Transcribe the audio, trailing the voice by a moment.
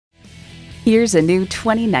Here's a new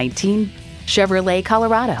 2019 Chevrolet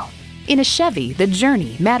Colorado. In a Chevy, the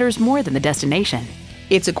journey matters more than the destination.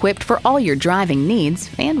 It's equipped for all your driving needs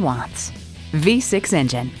and wants. V6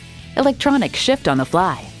 engine, electronic shift on the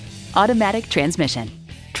fly, automatic transmission,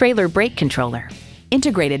 trailer brake controller,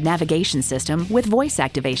 integrated navigation system with voice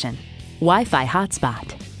activation, Wi-Fi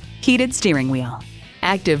hotspot, heated steering wheel,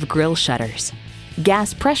 active grille shutters,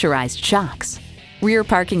 gas pressurized shocks, rear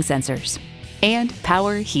parking sensors, and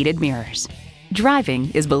power heated mirrors.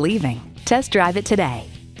 Driving is believing. Test drive it today.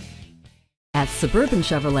 At Suburban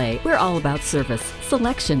Chevrolet, we're all about service,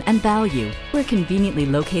 selection, and value. We're conveniently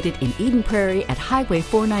located in Eden Prairie at Highway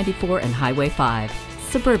 494 and Highway 5.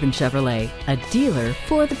 Suburban Chevrolet, a dealer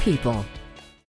for the people.